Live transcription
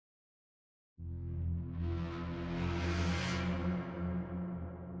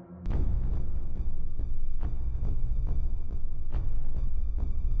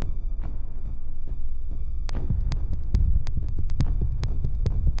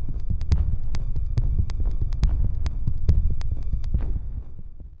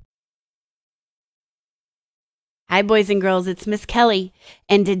Hi, boys and girls. It's Miss Kelley,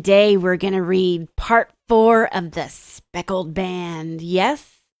 and today we're going to read part 4 of the Speckled Band.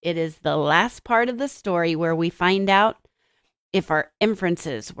 Yes, it is the last part of the story where we find out if our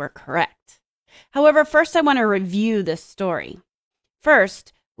inferences were correct. However, first I want to review the story.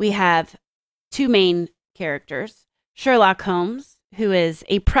 First, we have two main characters, Sherlock Holmes, who is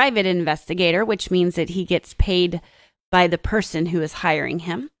a private investigator, which means that he gets paid by the person who is hiring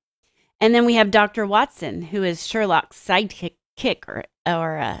him. And then we have Dr. Watson, who is Sherlock's sidekick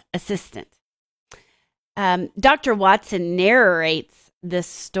or assistant. Dr. Watson narrates this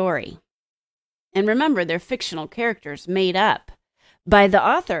story. And remember, they're fictional characters made up by the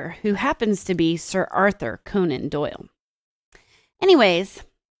author, who happens to be Sir Arthur Conan Doyle. Anyways,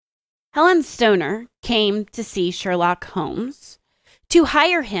 Helen Stoner came to see Sherlock Holmes to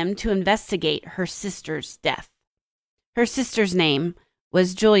hire him to investigate her sister's death. Her sister's name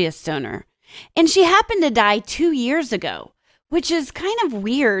was Julia Stoner, and she happened to die 2 years ago, which is kind of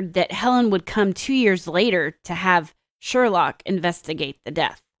weird that Helen would come 2 years later to have Sherlock investigate the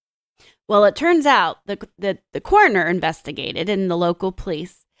death. Well, it turns out that the coroner investigated in the local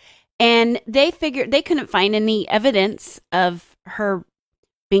police, and they figured they couldn't find any evidence of her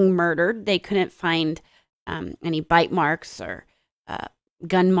being murdered. They couldn't find any bite marks or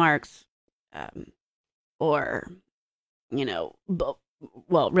gun marks or,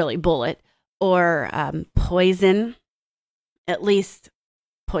 really bullet or poison, at least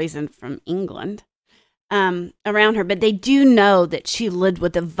poison from England, around her. But they do know that she lived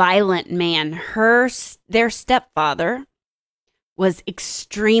with a violent man. Their stepfather was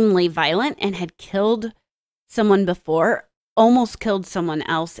extremely violent and had killed someone before, almost killed someone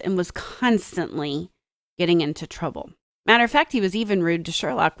else, and was constantly getting into trouble. Matter of fact, he was even rude to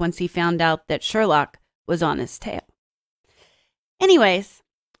Sherlock once he found out that Sherlock was on his tail. Anyways,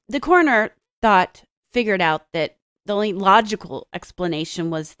 the coroner figured out that the only logical explanation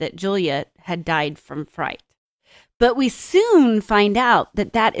was that Julia had died from fright. But we soon find out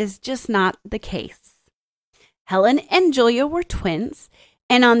that that is just not the case. Helen and Julia were twins,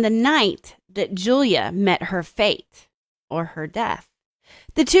 and on the night that Julia met her fate, or her death,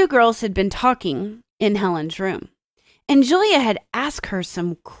 the two girls had been talking in Helen's room. And Julia had asked her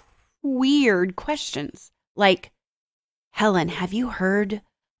some weird questions, like, "Helen, have you heard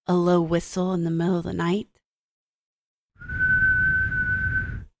a low whistle in the middle of the night?"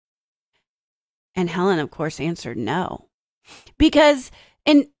 And Helen, of course, answered no. Because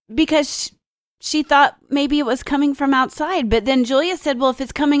she thought maybe it was coming from outside. But then Julia said, "Well, if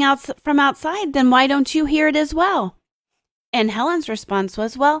it's coming out from outside, then why don't you hear it as well?" And Helen's response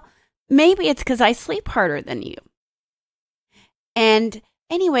was, "Well, maybe it's because I sleep harder than you." And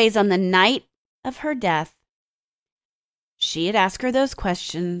anyways, on the night of her death, she had asked her those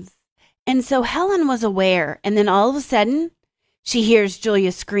questions. And so Helen was aware. And then all of a sudden, she hears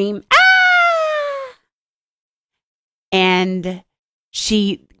Julia scream, "Ah!" And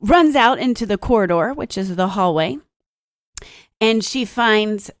she runs out into the corridor, which is the hallway. And she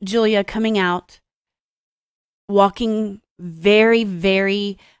finds Julia coming out, walking very,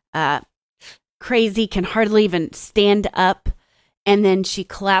 very crazy, can hardly even stand up. And then she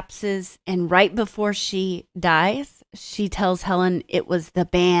collapses, and right before she dies, she tells Helen it was the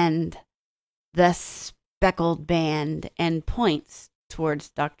band, the Speckled Band, and points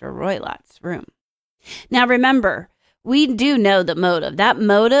towards Dr. Roylott's room. Now remember, we do know the motive. That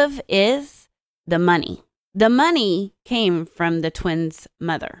motive is the money. The money came from the twins'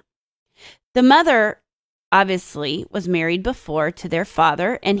 mother. The mother obviously was married before to their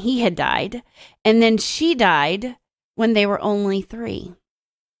father, and he had died. And then she died when they were only 3.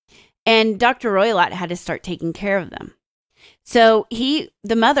 And Dr. Roylott had to start taking care of them. So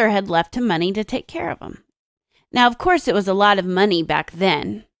the mother had left him money to take care of them. Now, of course, it was a lot of money back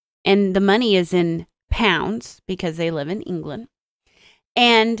then. And the money is in pounds because they live in England.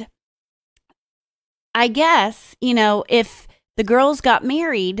 And I guess, if the girls got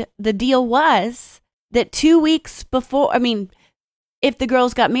married, the deal was that 2 weeks before, if the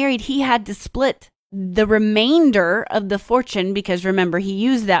girls got married, he had to split the remainder of the fortune, because remember, he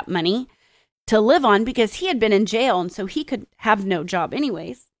used that money to live on because he had been in jail, and so he could have no job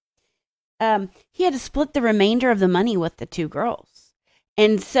anyways. He had to split the remainder of the money with the 2 girls.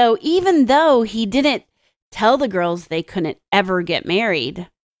 And so even though he didn't tell the girls they couldn't ever get married,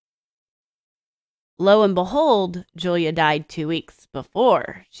 lo and behold, Julia died 2 weeks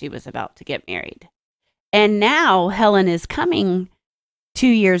before she was about to get married. And now Helen is coming 2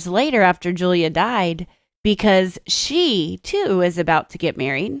 years later after Julia died, because she too is about to get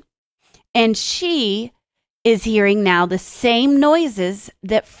married, and she is hearing now the same noises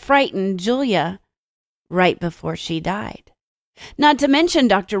that frightened Julia right before she died. Not to mention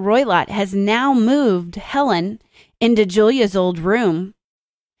Dr. Roylott has now moved Helen into Julia's old room,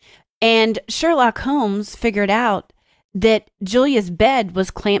 and Sherlock Holmes figured out that Julia's bed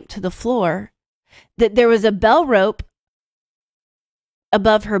was clamped to the floor, that there was a bell rope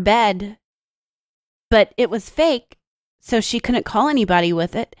above her bed, but it was fake, so she couldn't call anybody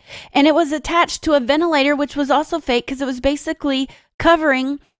with it. And it was attached to a ventilator, which was also fake because it was basically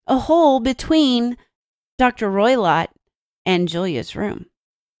covering a hole between Dr. Roylott and Julia's room.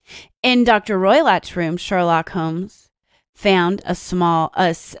 In Dr. Roylott's room, Sherlock Holmes found a small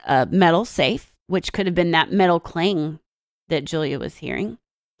metal safe, which could have been that metal clang that Julia was hearing.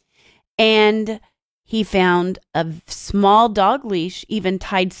 And he found a small dog leash, even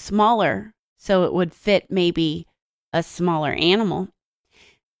tied smaller, so it would fit maybe a smaller animal.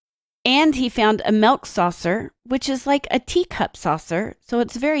 And he found a milk saucer, which is like a teacup saucer, so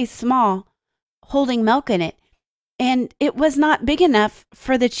it's very small, holding milk in it. And it was not big enough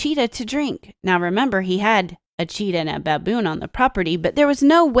for the cheetah to drink. Now remember, he had a cheetah and a baboon on the property, but there was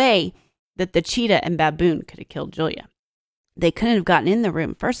no way that the cheetah and baboon could have killed Julia. They couldn't have gotten in the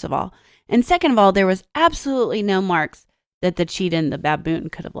room, first of all. And second of all, there was absolutely no marks that the cheetah and the baboon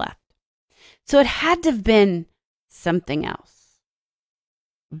could have left. So it had to have been something else.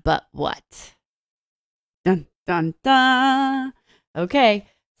 But what? Dun, dun, dun. Okay,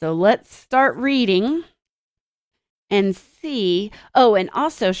 so let's start reading and see. Oh, and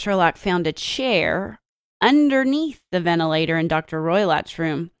also Sherlock found a chair underneath the ventilator in Dr. Roylott's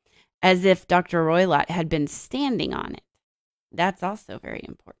room, as if Dr. Roylott had been standing on it. That's also very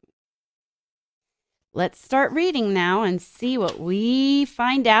important. Let's start reading now and see what we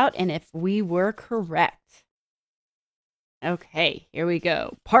find out and if we were correct. Okay, here we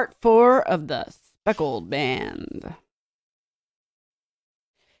go. Part 4 of the Speckled Band.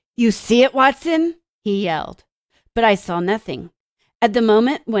 "You see it, Watson?" he yelled. But I saw nothing. At the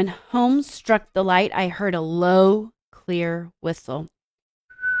moment when Holmes struck the light, I heard a low, clear whistle.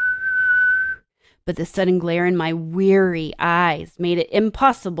 But the sudden glare in my weary eyes made it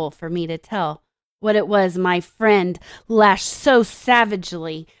impossible for me to tell what it was my friend lashed so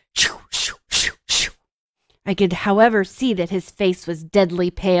savagely. I could, however, see that his face was deadly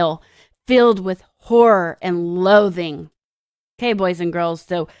pale, filled with horror and loathing. Okay, boys and girls,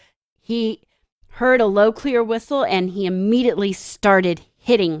 so he heard a low, clear whistle, and he immediately started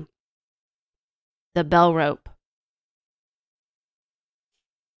hitting the bell rope.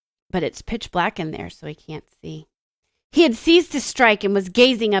 But it's pitch black in there, so he can't see. He had ceased to strike and was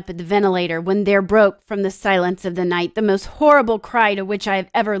gazing up at the ventilator when there broke from the silence of the night the most horrible cry to which I have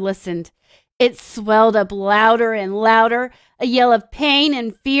ever listened. It swelled up louder and louder, a yell of pain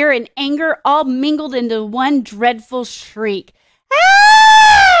and fear and anger all mingled into one dreadful shriek.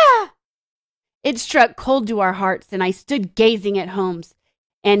 Ah! It struck cold to our hearts, and I stood gazing at Holmes,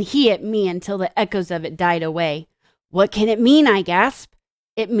 and he at me until the echoes of it died away. "What can it mean?" I gasped.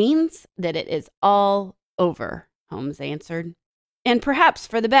 "It means that it is all over," Holmes answered, "and perhaps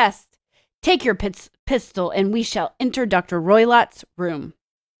for the best. Take your pistol, and we shall enter Dr. Roylott's room."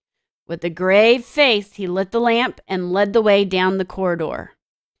 With a grave face, he lit the lamp and led the way down the corridor.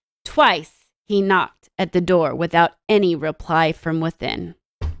 Twice he knocked at the door without any reply from within.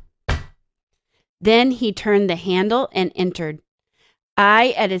 Then he turned the handle and entered,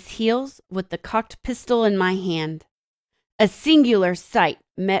 I at his heels with the cocked pistol in my hand. A singular sight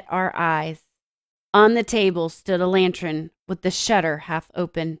met our eyes. On the table stood a lantern with the shutter half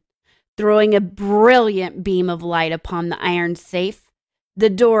open, throwing a brilliant beam of light upon the iron safe, the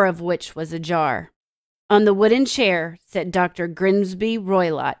door of which was ajar. On the wooden chair sat Dr. Grimsby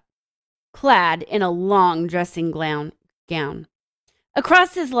Roylott, clad in a long dressing gown.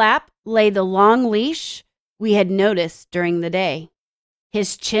 Across his lap lay the long leash we had noticed during the day.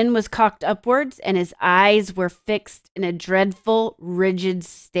 His chin was cocked upwards, and his eyes were fixed in a dreadful, rigid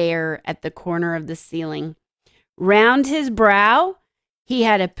stare at the corner of the ceiling. Round his brow he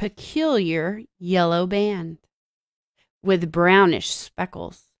had a peculiar yellow band, with brownish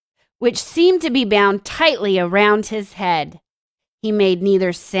speckles, which seemed to be bound tightly around his head. He made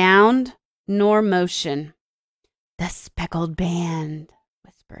neither sound nor motion. "The Speckled Band,"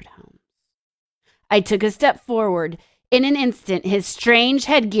 whispered Holmes. I took a step forward. In an instant, his strange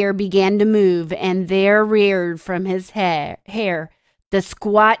headgear began to move, and there reared from his hair the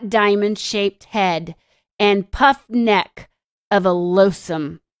squat diamond-shaped head and puffed neck of a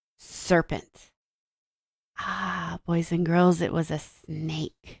loathsome serpent. Ah, boys and girls, it was a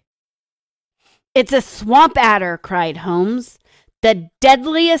snake. "It's a swamp adder," cried Holmes, "the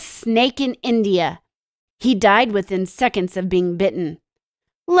deadliest snake in India. He died within seconds of being bitten.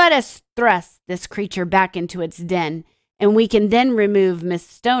 Let us thrust this creature back into its den, and we can then remove Miss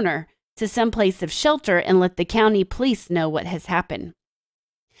Stoner to some place of shelter and let the county police know what has happened."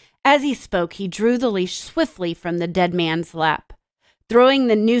 As he spoke, he drew the leash swiftly from the dead man's lap. Throwing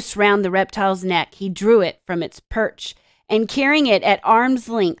the noose round the reptile's neck, he drew it from its perch and, carrying it at arm's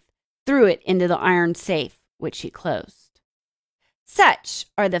length, threw it into the iron safe, which he closed. Such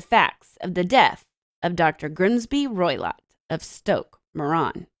are the facts of the death of Dr. Grimsby Roylott of Stoke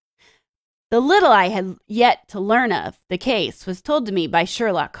Moran. The little I had yet to learn of the case was told to me by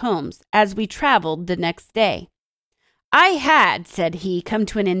Sherlock Holmes as we traveled the next day. "I had," said he, "come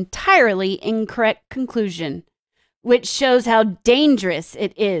to an entirely incorrect conclusion, which shows how dangerous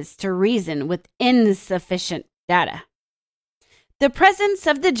it is to reason with insufficient data. The presence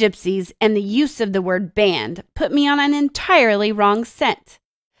of the gypsies and the use of the word band put me on an entirely wrong scent.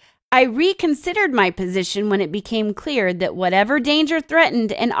 I reconsidered my position when it became clear that whatever danger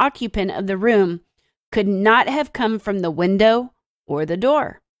threatened an occupant of the room could not have come from the window or the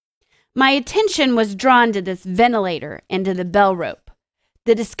door. My attention was drawn to this ventilator and to the bell rope.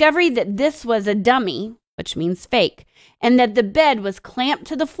 The discovery that this was a dummy, which means fake, and that the bed was clamped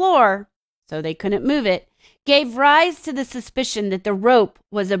to the floor, so they couldn't move it, gave rise to the suspicion that the rope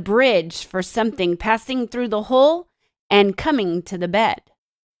was a bridge for something passing through the hole and coming to the bed.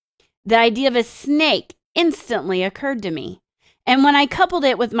 The idea of a snake instantly occurred to me, and when I coupled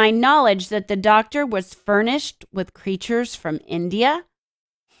it with my knowledge that the doctor was furnished with creatures from India,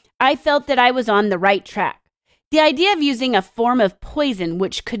 I felt that I was on the right track. The idea of using a form of poison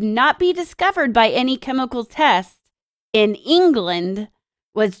which could not be discovered by any chemical test in England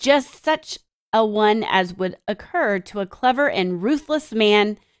was just such a one as would occur to a clever and ruthless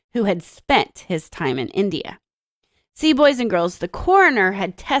man who had spent his time in India. See, boys and girls, the coroner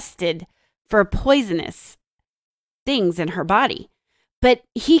had tested for poisonous things in her body, but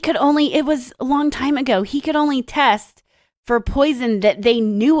it was a long time ago, he could only test for poison that they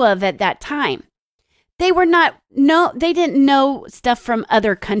knew of at that time. They didn't know stuff from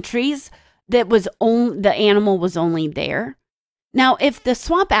other countries that the animal was only there. Now, if the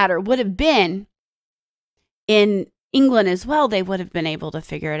swamp adder would have been in England as well, they would have been able to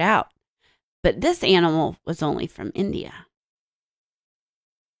figure it out. But this animal was only from India.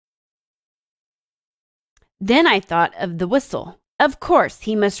 Then I thought of the whistle. Of course,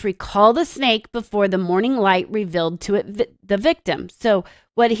 he must recall the snake before the morning light revealed to it the victim. So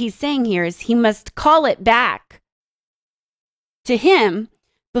what he's saying here is he must call it back to him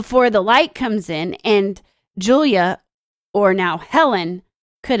before the light comes in, and Julia, or now Helen,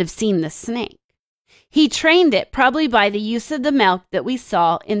 could have seen the snake. He trained it, probably by the use of the milk that we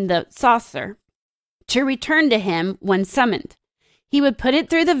saw in the saucer, to return to him when summoned. He would put it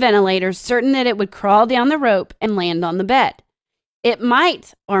through the ventilator, certain that it would crawl down the rope and land on the bed. It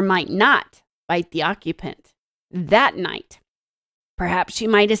might or might not bite the occupant that night. Perhaps she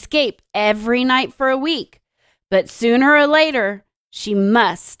might escape every night for a week, but sooner or later, she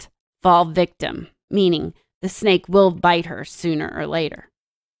must fall victim, meaning the snake will bite her sooner or later.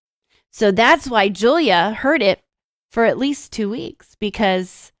 So that's why Julia heard it for at least 2 weeks,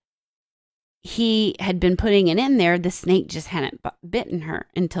 because he had been putting it in there. The snake just hadn't bitten her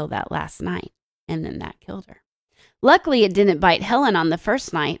until that last night, and then that killed her. Luckily, it didn't bite Helen on the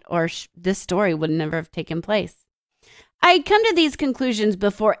first night, or this story would never have taken place. I had come to these conclusions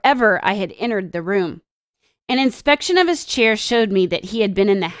before ever I had entered the room. An inspection of his chair showed me that he had been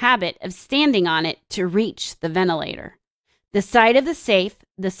in the habit of standing on it to reach the ventilator. The sight of the safe,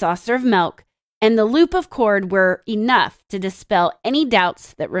 the saucer of milk, and the loop of cord were enough to dispel any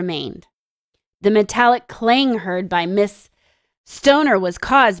doubts that remained. The metallic clang heard by Miss Stoner was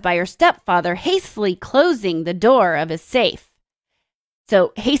caused by her stepfather hastily closing the door of his safe.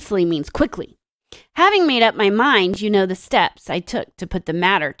 So hastily means quickly. Having made up my mind, you know the steps I took to put the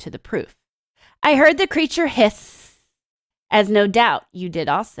matter to the proof. I heard the creature hiss, as no doubt you did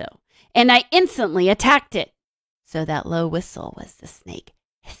also, and I instantly attacked it. So that low whistle was the snake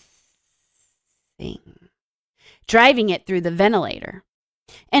hissing, driving it through the ventilator,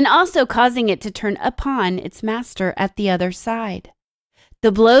 and also causing it to turn upon its master at the other side.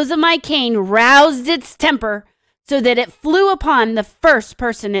 The blows of my cane roused its temper so that it flew upon the first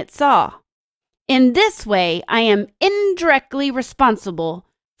person it saw. In this way, I am indirectly responsible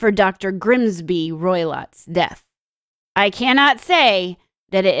for Dr. Grimsby Roylott's death. I cannot say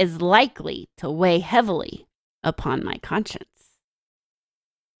that it is likely to weigh heavily upon my conscience.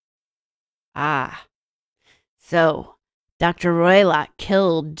 So Dr. Roylott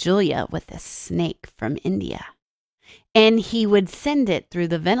killed Julia with a snake from India, and he would send it through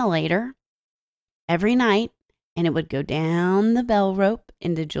the ventilator every night, and it would go down the bell rope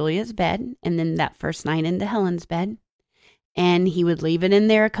into Julia's bed, and then that first night into Helen's bed. And he would leave it in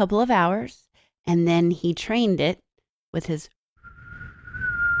there a couple of hours, and then he trained it with his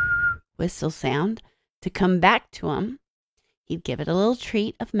whistle sound to come back to him. He'd give it a little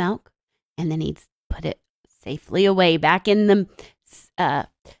treat of milk, and then he'd put it safely away back in the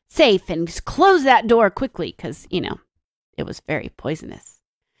safe and just close that door quickly because, it was very poisonous.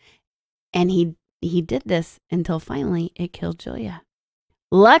 And he did this until finally it killed Julia.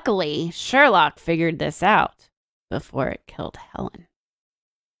 Luckily, Sherlock figured this out before it killed Helen.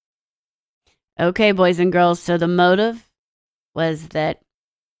 Okay, boys and girls, so the motive was that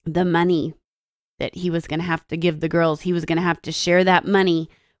the money that he was going to have to give the girls, he was going to have to share that money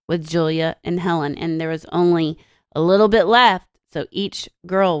with Julia and Helen, and there was only a little bit left, so each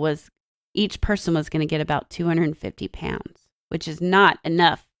person was going to get about 250 pounds, which is not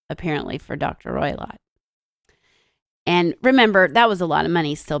enough, apparently, for Dr. Roylott. And remember, that was a lot of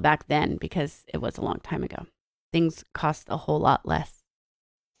money still back then because it was a long time ago. Things cost a whole lot less.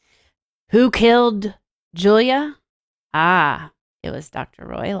 Who killed Julia? It was Dr.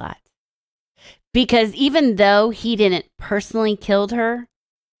 Roylott. Because even though he didn't personally kill her,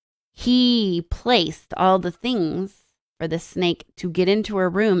 he placed all the things for the snake to get into her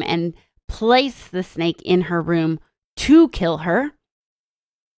room and place the snake in her room to kill her.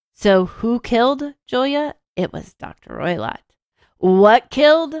 So who killed Julia? It was Dr. Roylott. What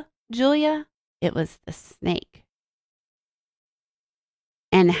killed Julia? It was the snake.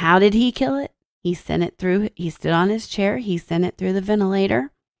 And how did he kill it? He stood on his chair, he sent it through the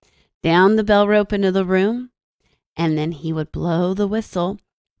ventilator, down the bell rope into the room, and then he would blow the whistle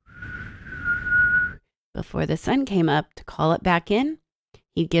before the sun came up to call it back in.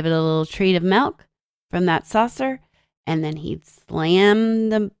 He'd give it a little treat of milk from that saucer, and then he'd slam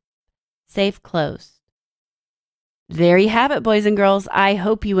the safe closed. There you have it, boys and girls. I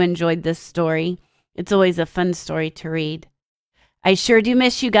hope you enjoyed this story. It's always a fun story to read. I sure do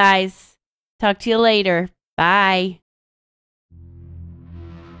miss you guys. Talk to you later. Bye.